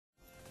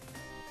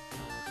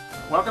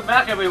Welcome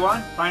back,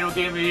 everyone. Final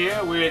game of the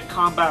year with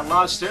Combat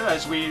Lobster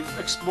as we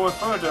explore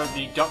further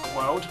the duck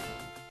world.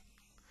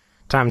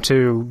 Time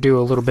to do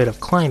a little bit of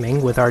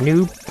climbing with our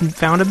new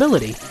found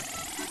ability.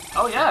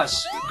 Oh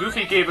yes,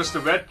 Goofy gave us the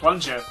red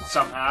plunger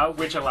somehow,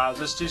 which allows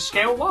us to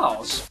scale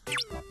walls.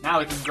 Now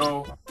we can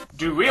go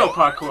do real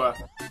parkour.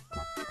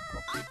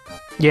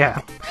 Yeah.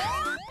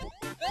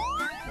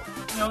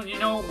 You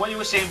know what you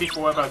were saying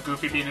before about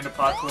Goofy being into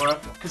parkour?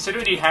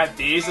 Considering he had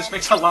these, this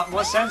makes a lot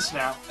more sense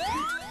now.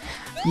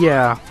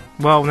 Yeah,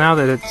 well, now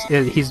that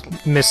he's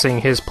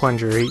missing his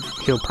plunger,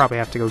 he'll probably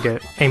have to go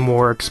get a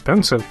more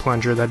expensive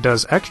plunger that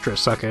does extra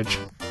suckage.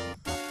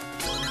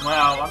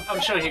 Well, I'm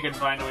sure he can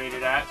find a way to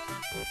that.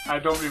 I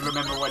don't really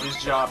remember what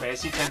his job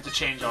is. He tends to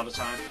change all the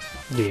time.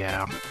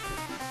 Yeah.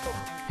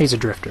 He's a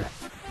drifter.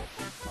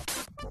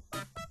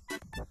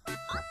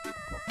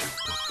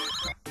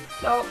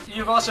 So,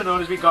 you've also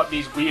noticed we got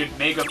these weird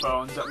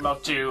megaphones that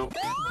love to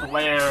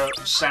blare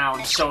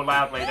sound so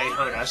loudly they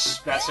hurt us.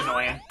 That's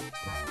annoying.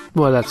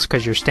 Well, that's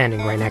because you're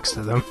standing right next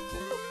to them.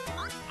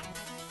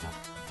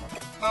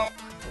 Well,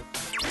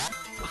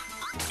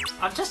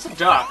 I'm just a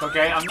duck,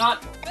 okay? I'm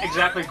not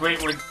exactly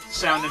great with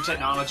sound and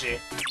technology.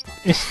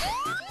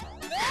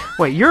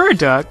 Wait, you're a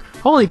duck?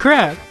 Holy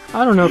crap!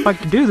 I don't know if I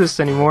can do this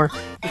anymore.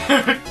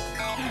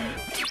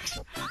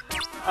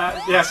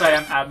 Yes, I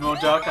am Admiral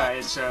Duck.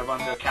 I serve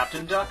under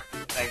Captain Duck.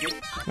 Thank you.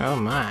 Oh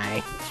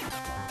my.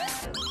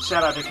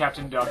 Shout out to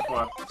Captain Duck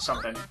for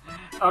something.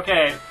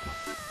 Okay.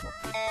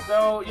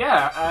 So,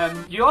 yeah,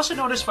 you also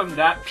notice from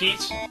that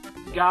Pete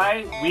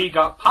guy, we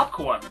got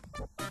popcorn.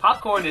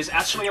 Popcorn is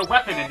actually a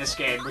weapon in this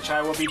game, which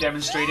I will be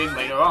demonstrating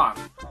later on.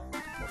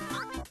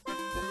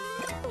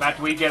 But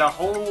we get a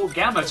whole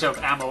gamut of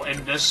ammo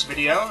in this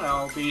video, and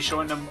I'll be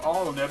showing them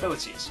all their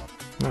abilities.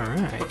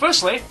 Alright. But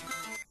firstly,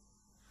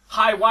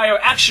 high wire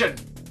action!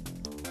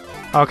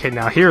 Okay,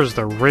 now here's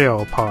the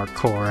real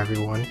parkour,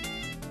 everyone.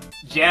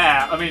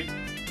 Yeah, I mean,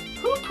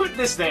 who put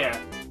this there?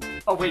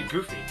 Oh wait,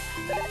 Goofy.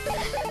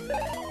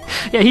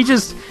 Yeah, he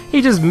just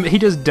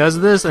does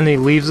this and he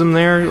leaves him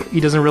there. He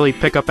doesn't really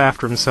pick up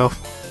after himself.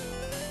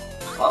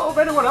 Well, if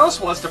anyone else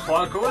wants to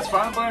parkour, it's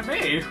fine by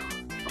me.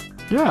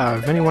 Yeah,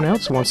 if anyone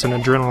else wants an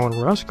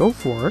adrenaline rush, go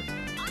for it.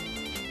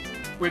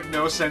 With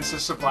no sense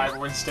of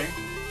survival instinct.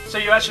 So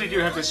you actually do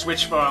have to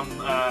switch from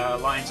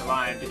line to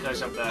line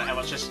because of the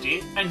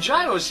electricity. And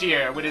Gyro's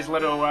here with his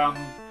little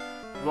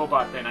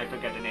robot thing I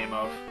forget the name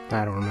of.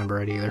 I don't remember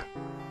it either.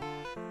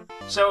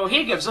 So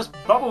he gives us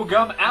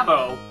bubblegum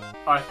ammo,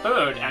 our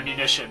third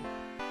ammunition.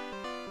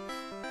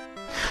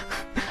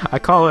 I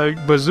call it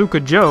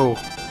Bazooka Joe.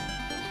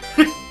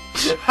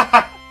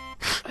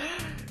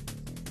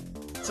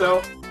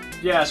 So,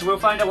 yeah, so we'll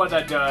find out what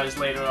that does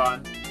later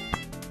on.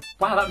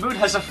 Wow, that moon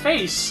has a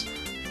face!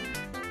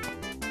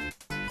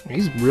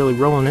 He's really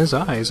rolling his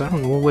eyes. I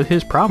don't know what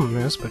his problem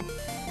is, but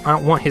I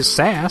don't want his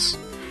sass.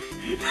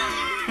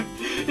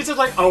 It's just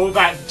like, oh,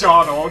 that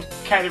Donald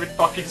can't even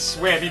fucking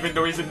swim even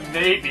though he's in the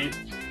Navy.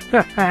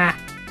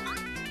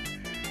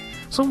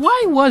 So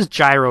why was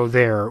Gyro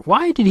there?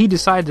 Why did he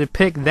decide to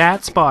pick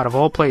that spot of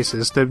all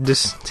places to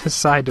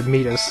decide to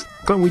meet us?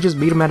 Couldn't we just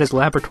meet him at his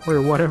laboratory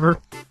or whatever?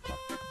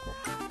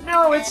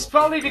 No, it's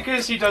probably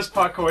because he does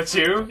parkour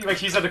too. Like,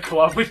 he's at a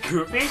club with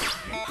Goofy.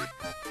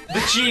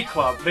 The G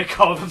Club, they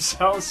call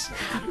themselves.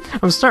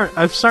 I'm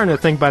starting to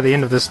think by the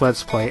end of this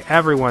Let's Play,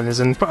 everyone is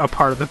in a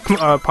part of the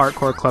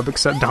parkour club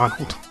except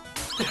Donald.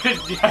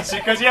 Yes,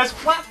 because he has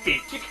flat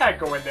feet. You can't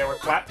go in there with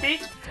flat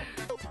feet.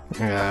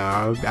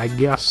 Yeah, I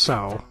guess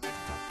so.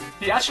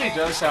 He actually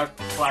does have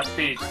flat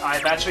feet.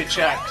 I've actually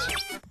checked.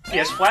 He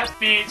has flat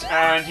feet,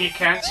 and he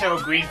can't tell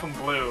green from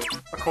blue,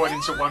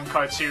 according to one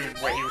cartoon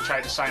where he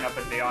tried to sign up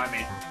in the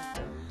army.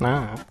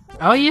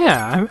 Oh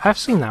yeah, I've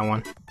seen that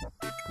one.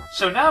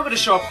 So now I'm going to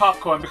show up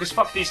popcorn, because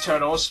fuck these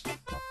turtles.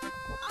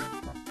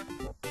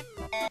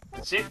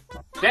 See?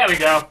 There we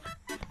go.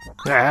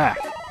 Ah.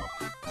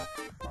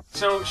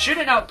 So,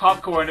 shooting out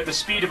popcorn at the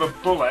speed of a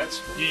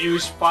bullet, you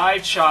use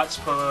 5 shots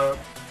per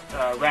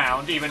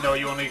round, even though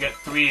you only get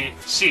 3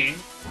 seen.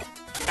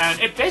 And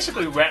it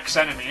basically wrecks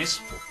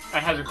enemies,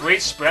 and has a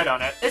great spread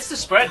on it. It's the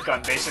spread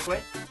gun, basically.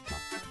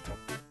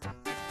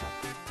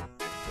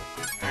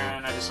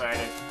 And I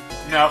decided,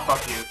 no,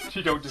 fuck you.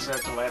 You don't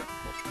deserve to live.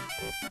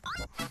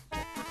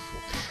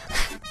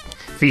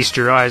 Feast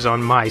your eyes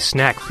on my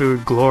snack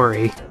food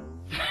glory.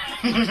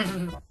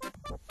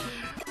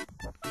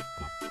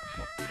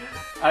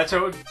 I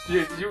told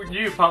you,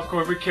 you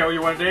popcorn would kill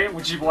you one day.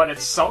 Would you want it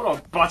salt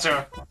or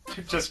butter?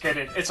 Just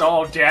kidding. It's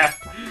all death.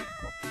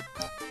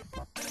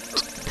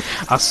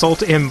 A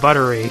salt and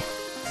buttery.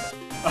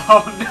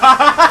 Oh no!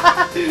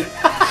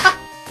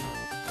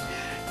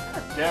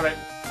 Damn it.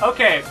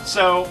 Okay,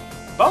 so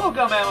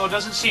bubblegum ammo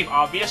doesn't seem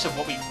obvious of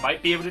what we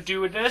might be able to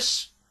do with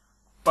this.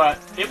 But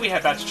if we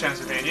head back to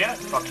Transylvania,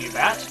 fuck you,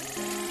 Bat,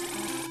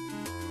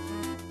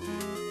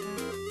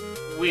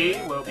 we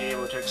will be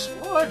able to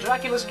explore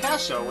Dracula's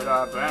castle with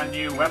our brand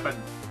new weapon.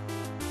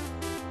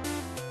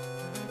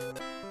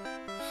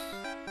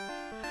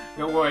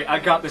 Don't worry, I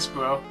got this,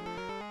 bro.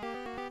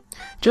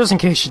 Just in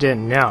case you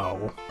didn't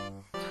know,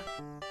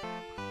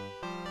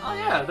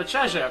 yeah, the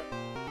treasure.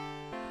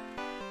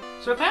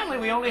 So apparently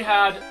we only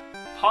had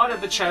part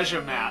of the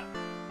treasure map.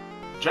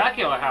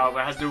 Dracula,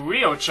 however, has the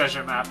real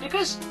treasure map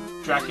because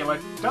Dracula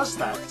does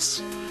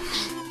that.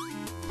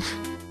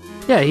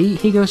 Yeah,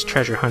 he goes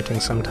treasure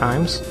hunting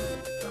sometimes.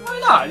 Why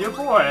not? You're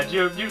bored.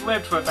 You've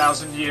lived for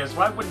 1,000 years.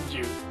 Why wouldn't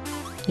you?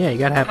 Yeah, you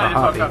gotta have a kind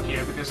of hobby. fuck up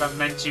here because I'm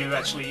meant to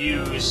actually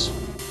use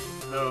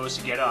those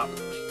to get up.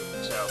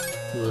 So.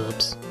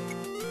 Whoops.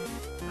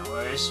 No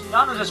worries.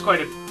 Donald does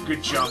quite a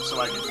good jump, so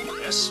I can do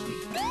this.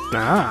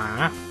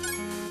 Ah.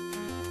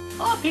 A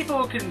lot of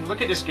people can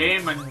look at this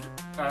game and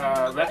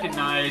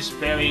recognize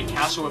very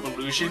Castle of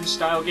Illusion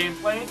style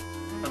gameplay,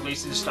 at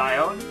least in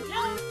style. And,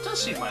 yeah, it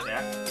does seem like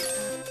that.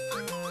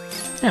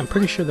 Yeah, I'm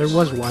pretty sure there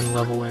was one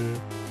level in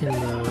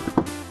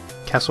the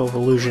Castle of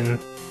Illusion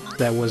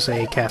that was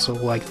a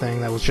castle-like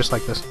thing that was just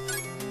like this.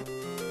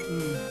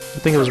 I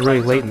think it was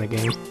really late in the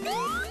game.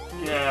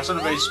 Yeah,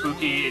 something very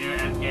spooky in your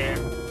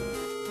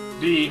endgame.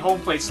 The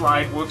home plate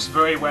slide works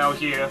very well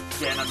here,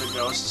 getting under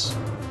ghosts.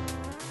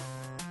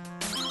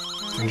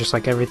 And just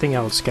like everything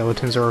else,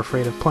 skeletons are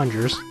afraid of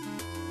plungers.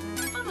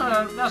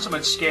 Not so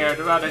much scared,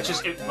 rather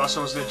just it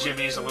rustles the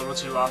jimmies a little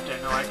too often.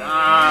 They're like,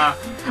 ah.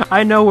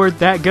 I know where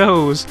that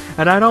goes,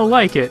 and I don't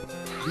like it.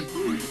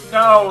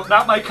 No,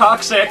 not my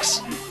coccyx.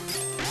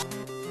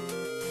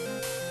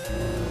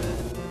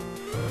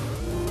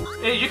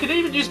 Hey, you can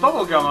even use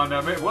bubblegum on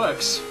them, it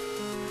works.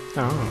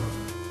 Oh.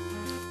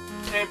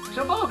 Okay,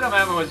 so bubblegum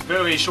ammo is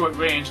very short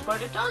range,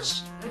 but it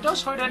does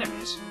hurt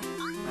enemies.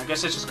 I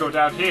guess I just go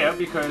down here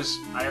because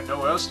I have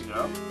nowhere else to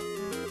go.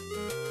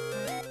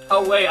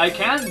 Oh wait, I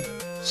can!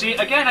 See,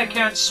 again, I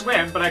can't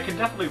swim, but I can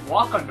definitely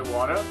walk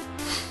underwater.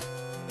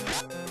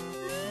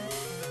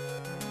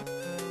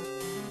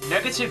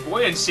 Negative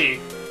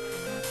buoyancy.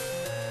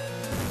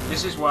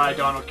 This is why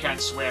Donald can't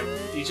swim.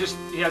 He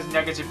has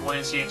negative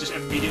buoyancy and just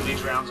immediately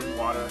drowns in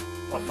water.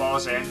 Or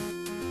falls in.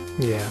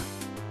 Yeah.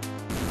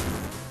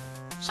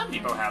 Some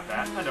people have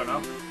that, I don't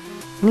know.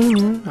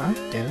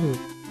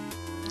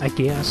 I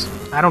guess.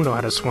 I don't know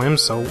how to swim,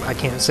 so I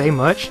can't say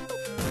much.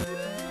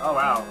 Oh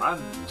wow, I'm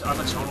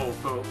a total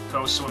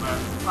pro swimmer.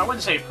 I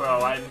wouldn't say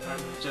pro, I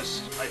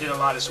did a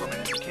lot of swimming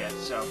as a kid,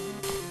 so...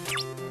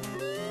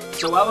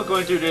 So while we're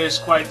going through this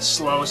quite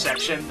slow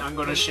section, I'm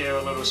going to share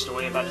a little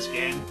story about this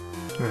game.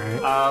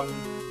 Alright.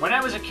 When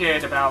I was a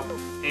kid, about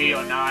 8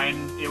 or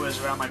 9, it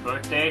was around my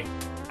birthday,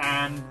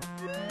 and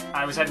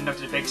I was heading up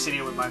to the big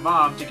city with my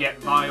mom to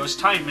get Mario's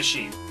Time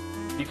Machine.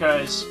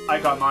 Because I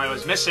got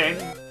Mario's Missing,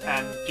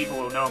 and people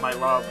will know my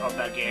love of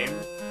that game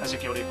as a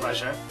guilty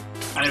pleasure,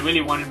 and I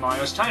really wanted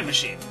Mario's Time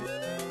Machine.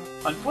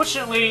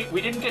 Unfortunately,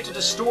 we didn't get to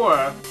the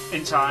store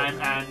in time,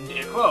 and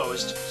it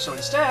closed, so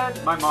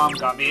instead, my mom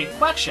got me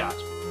Quackshot.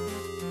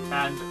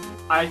 And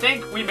I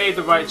think we made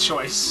the right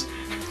choice.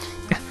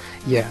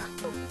 Yeah.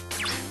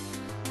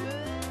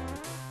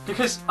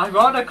 Because,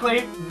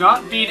 ironically,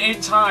 not being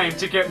in time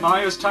to get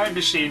Mario's Time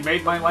Machine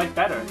made my life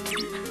better.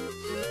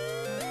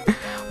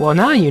 Well,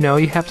 now you know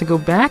you have to go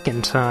back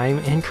in time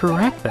and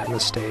correct that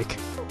mistake.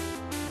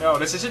 No,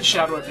 this isn't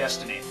Shadow of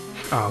Destiny.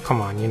 Oh,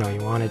 come on, you know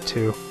you wanted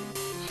to.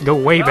 Go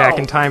way back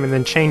in time and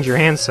then change your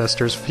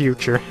ancestors'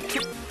 future.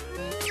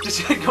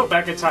 Just go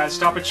back in time,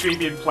 stop a tree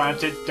being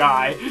planted,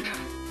 die.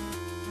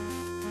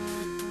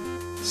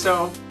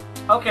 So,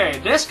 okay,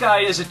 this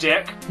guy is a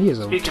dick. He is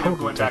a Speaking total of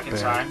going back in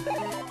dickbag.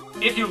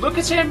 time. If you look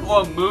at him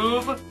or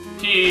move,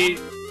 he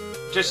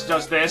just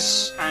does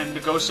this, and the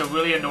ghosts are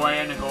really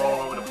annoying and go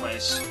all over the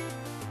place.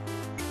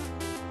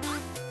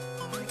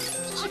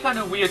 It's kind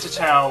of weird to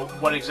tell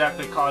what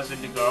exactly caused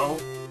him to go.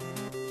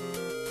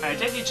 I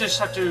think you just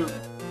have to...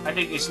 I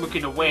think it's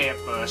looking away at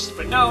first,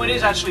 but no, it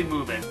is actually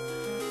moving.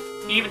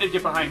 Even if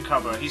you're behind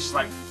cover, he's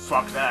like,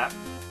 fuck that.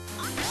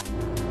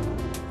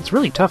 It's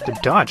really tough to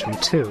dodge him,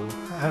 too.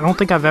 I don't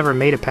think I've ever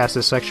made it past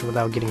this section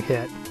without getting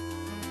hit.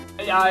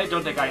 Yeah, I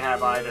don't think I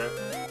have either.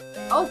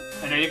 Oh,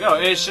 and there you go.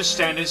 It's just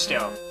standing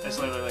still. That's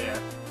literally it.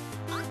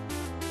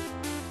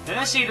 Then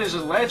I see there's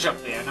a ledge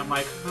up there, and I'm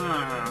like,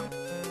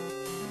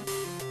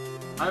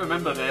 I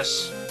remember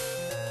this.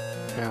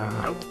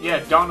 Oh, yeah,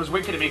 Don was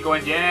winking at me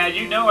going, yeah,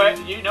 you know it,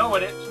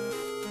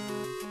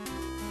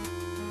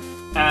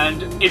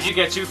 And if you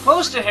get too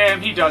close to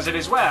him, he does it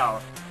as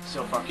well.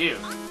 So fuck you.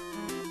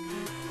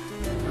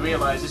 I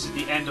realize this is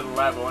the end of the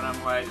level, and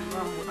I'm like,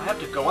 well, I have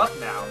to go up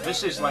now.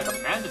 This is like a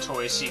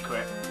mandatory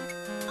secret.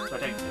 So I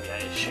think, maybe I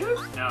shoot?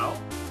 No.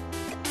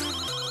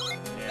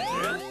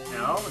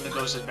 No, and the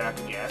ghost is back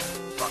again.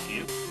 Fuck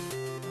you.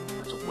 I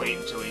have to wait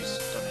until he's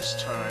done his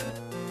turn.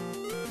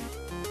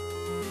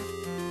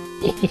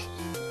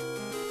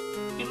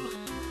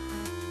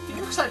 He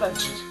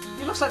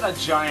looks like that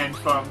giant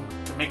from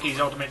the Mickey's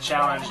Ultimate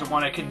Challenge, the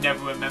one I can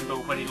never remember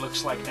what he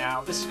looks like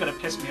now. This is gonna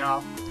piss me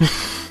off.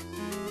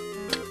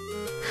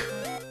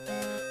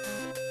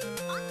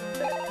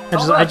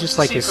 I just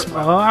like his...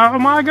 Oh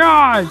my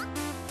god!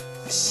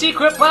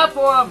 Secret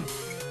platform!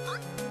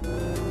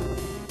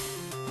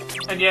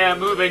 And yeah,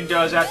 moving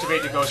does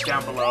activate the ghost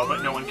down below,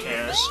 but no one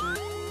cares.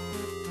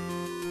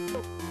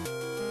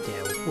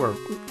 Yeah,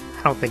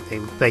 I don't think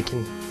they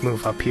can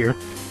move up here.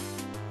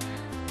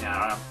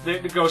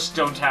 The ghosts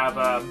don't have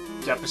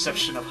their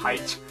perception of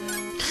height.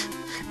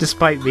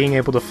 Despite being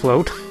able to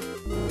float.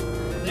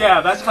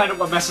 Yeah, that's kind of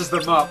what messes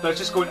them up. They're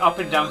just going up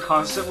and down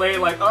constantly,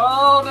 like,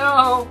 oh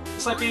no!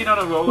 It's like being on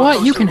a roller coaster.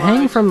 What? You can ride.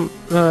 hang from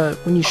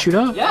when you shoot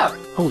up? Yeah.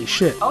 Holy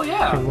shit. Oh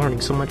yeah. I'm learning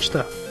so much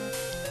stuff.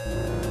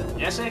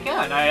 Yes, I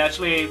can. I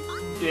actually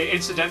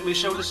incidentally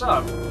showed this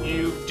up.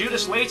 You do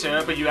this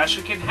later, but you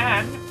actually can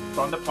hang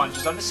from the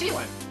plunges on the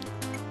ceiling.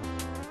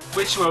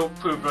 Which will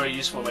prove very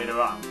useful later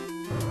on.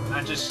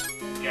 I'm just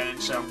getting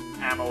some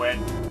ammo in.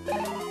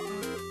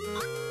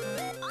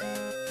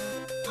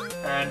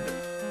 And,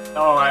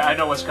 oh, I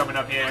know what's coming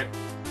up here.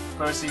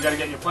 First, you gotta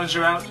get your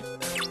plunger out.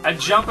 And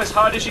jump as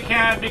hard as you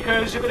can,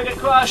 because you're gonna get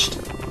crushed!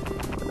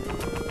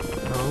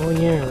 Oh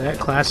yeah, that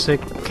classic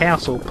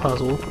castle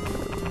puzzle.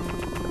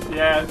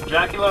 Yeah,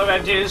 Dracula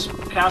and his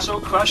castle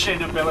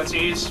crushing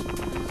abilities.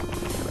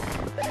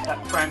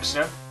 That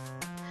prankster.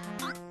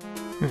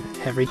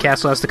 Every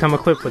castle has to come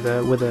equipped with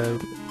a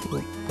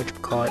what you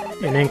call it,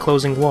 an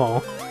enclosing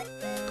wall.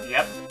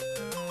 Yep.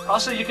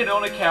 Also, you can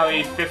only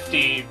carry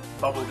 50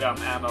 bubblegum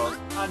ammo.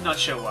 I'm not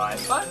sure why,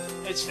 but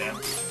it's there.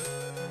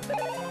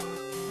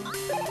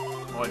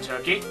 More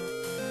turkey.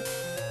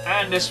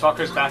 And this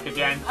fucker's back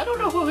again. I don't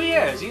know who he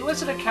is. He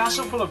lives in a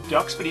castle full of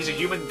ducks, but he's a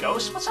human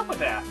ghost? What's up with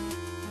that?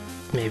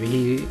 Maybe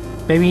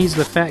he's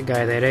the fat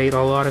guy that ate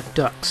a lot of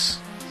ducks.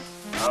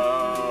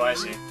 Oh, I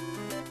see.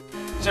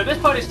 So this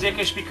part is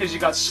dickish because you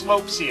got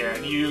slopes here,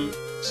 and you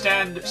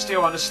stand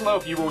still on the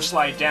slope, you will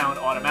slide down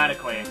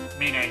automatically,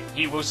 meaning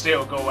he will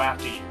still go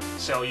after you.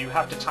 So you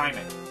have to time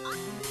it.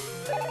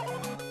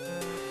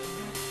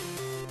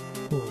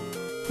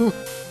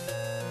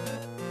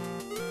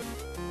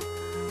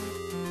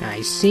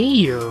 I see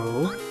you.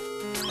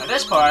 Now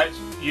this part,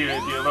 you're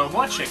a little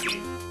more tricky.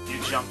 You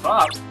jump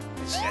up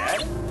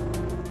instead.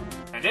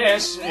 And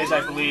this is, I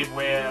believe,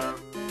 where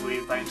we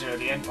enter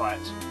the end part.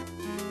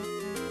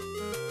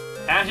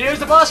 And here's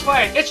the boss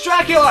fight! It's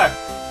Dracula!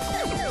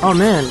 Oh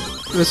man,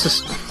 this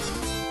is...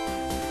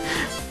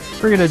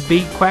 We're gonna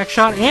beat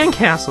Quackshot and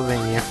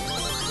Castlevania.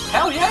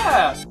 Hell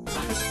yeah!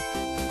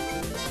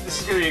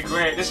 This is gonna be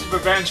great. This is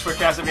revenge for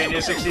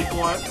Castlevania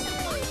 64.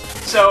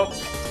 So,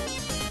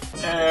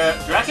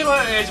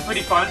 Dracula is a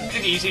pretty fun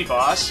and easy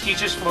boss. He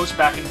just floats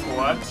back and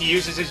forth. He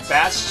uses his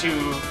bats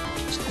to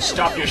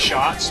stop your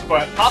shots,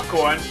 but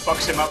Popcorn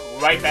fucks him up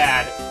right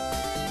bad.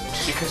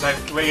 Because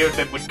I've layered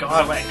them with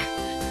garlic.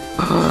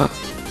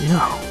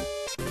 No.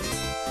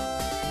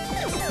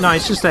 No,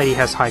 it's just that he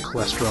has high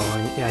cholesterol,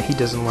 and yeah, he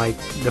doesn't like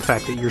the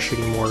fact that you're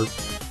shooting more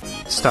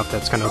stuff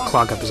that's gonna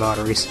clog up his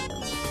arteries.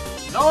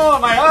 No,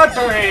 my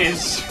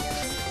arteries!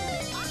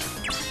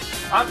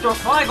 After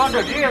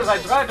 500 years, I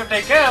try to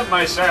take care of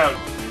myself.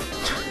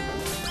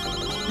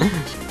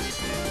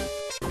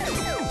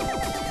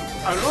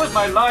 I lose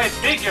my life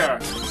figure.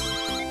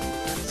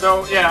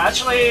 So, yeah,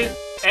 actually,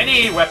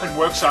 any weapon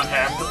works on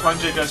him. The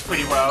plunger does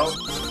pretty well.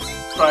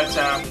 But,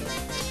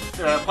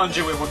 the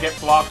plunger will get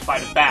blocked by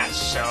the bats,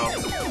 so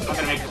I'm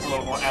gonna make this a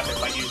little more epic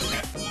by using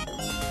it.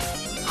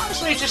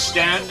 Honestly, just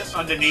stand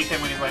underneath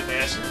him when he's like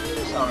this.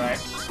 It's alright.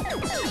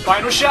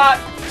 Final shot!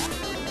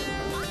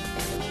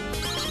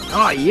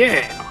 Oh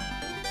yeah!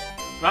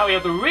 Now we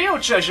have the real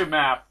treasure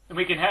map, and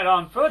we can head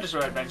on further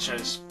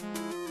adventures.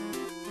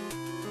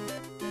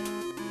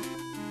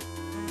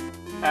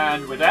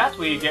 And with that,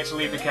 we get to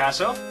leave the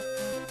castle.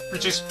 We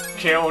just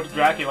killed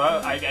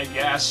Dracula, I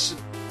guess.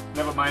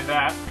 Never mind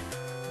that.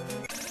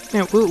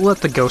 Yeah, we'll let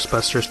the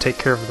Ghostbusters take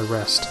care of the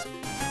rest.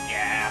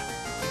 Yeah.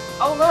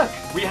 Oh look,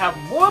 we have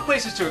more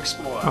places to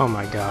explore. Oh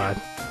my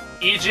god.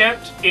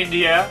 Egypt,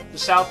 India, the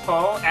South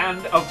Pole,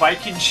 and a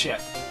Viking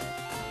ship.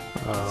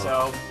 Oh.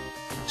 So,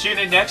 tune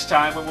in next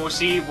time when we'll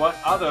see what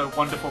other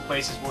wonderful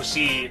places we'll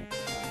see,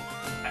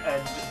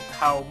 and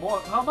how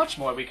much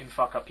more we can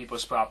fuck up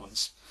people's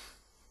problems.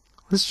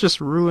 Let's just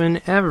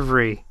ruin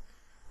every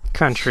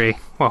country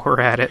while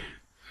we're at it.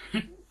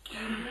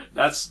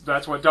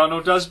 That's what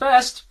Donald does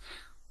best.